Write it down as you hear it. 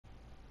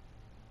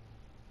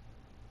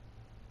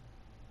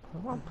I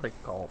want to play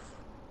golf.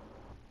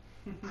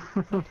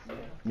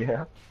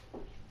 Yeah?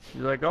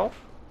 You like golf?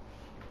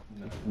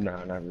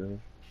 No, not really.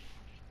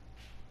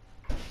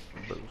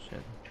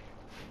 Bullshit.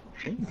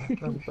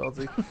 I'm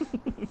salty. I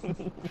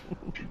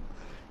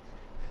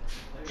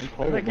Did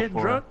played I it get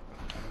before drunk?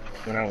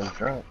 when I was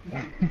drunk.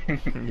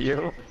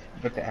 You?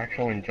 But the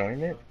actual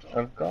enjoyment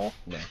of golf?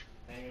 No.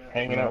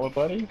 Hanging No. out with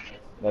buddies?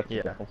 That's Yeah.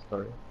 a different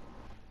story.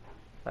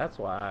 That's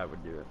why I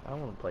would do it. I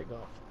want to play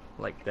golf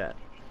like that.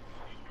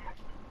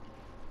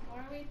 Why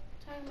are we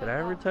talking Did about I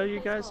ever golf? tell Who you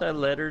plays guys golf? I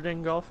lettered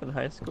in golf in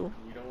high school?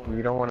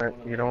 You don't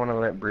wanna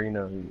let Bree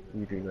know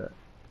you do that.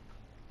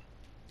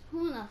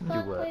 Who in the Do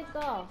fuck what? plays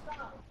golf?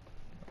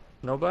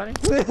 Nobody?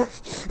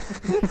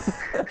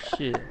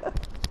 Shit.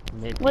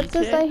 What's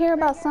this I hear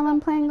about someone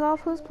playing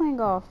golf? Who's playing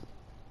golf?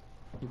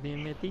 You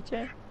being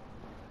metiche?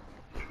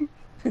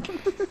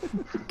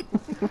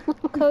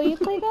 Co, you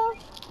play golf?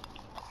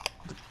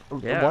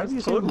 Yeah, Why it do you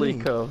was say totally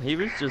me? cool. He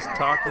was just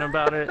talking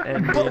about it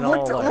and But being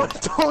all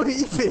like, don't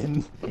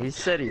even. he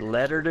said he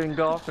lettered in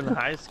golf in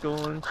high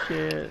school and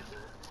shit.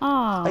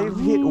 Aw. I've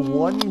hit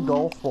one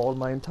golf ball in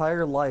my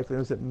entire life, and it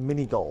was at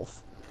mini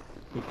golf.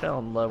 He fell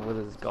in love with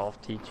his golf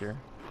teacher,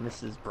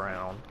 Mrs.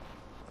 Brown.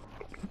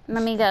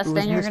 Let me guess, It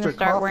was then you're Mr. gonna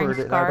start wearing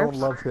Crawford, and I don't scarves?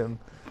 love him.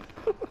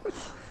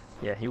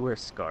 Yeah, he wears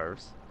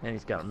scarves, and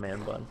he's got a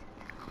man bun.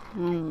 Oh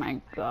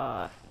my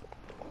god.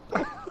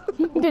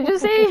 Did you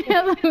say he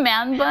has a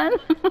man bun?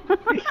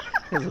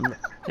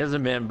 He has a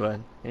man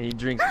bun, and he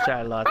drinks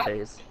chai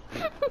lattes.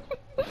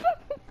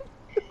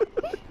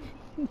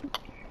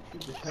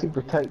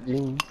 Super tight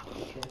jeans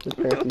with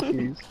fancy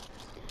shoes.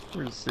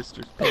 Where's his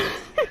sister's pants?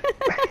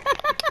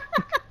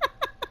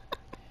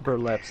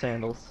 Burlap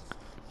sandals.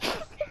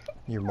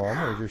 Your mom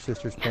or your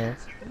sister's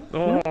pants?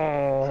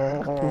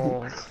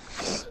 Oh,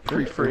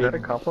 free Is that a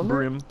compliment?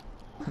 brim.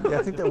 Yeah,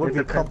 I think that would be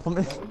a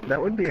compliment.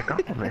 That would be a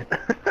compliment.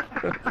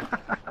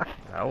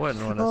 I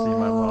wouldn't want to see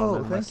my mom Oh,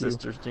 in my thank you.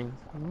 sister's jeans.